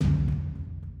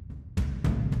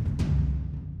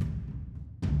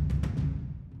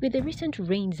With the recent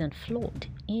rains and flood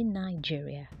in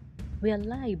Nigeria, we are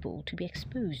liable to be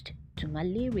exposed to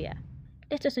malaria.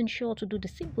 Let us ensure to do the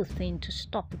simple thing to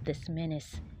stop this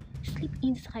menace. Sleep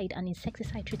inside an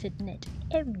insecticide-treated net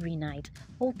every night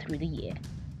all through the year.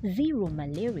 Zero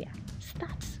malaria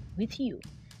starts with you.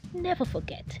 Never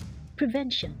forget,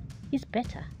 prevention is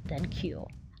better than cure.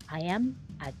 I am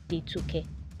Adetuke,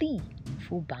 the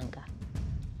Full Banger.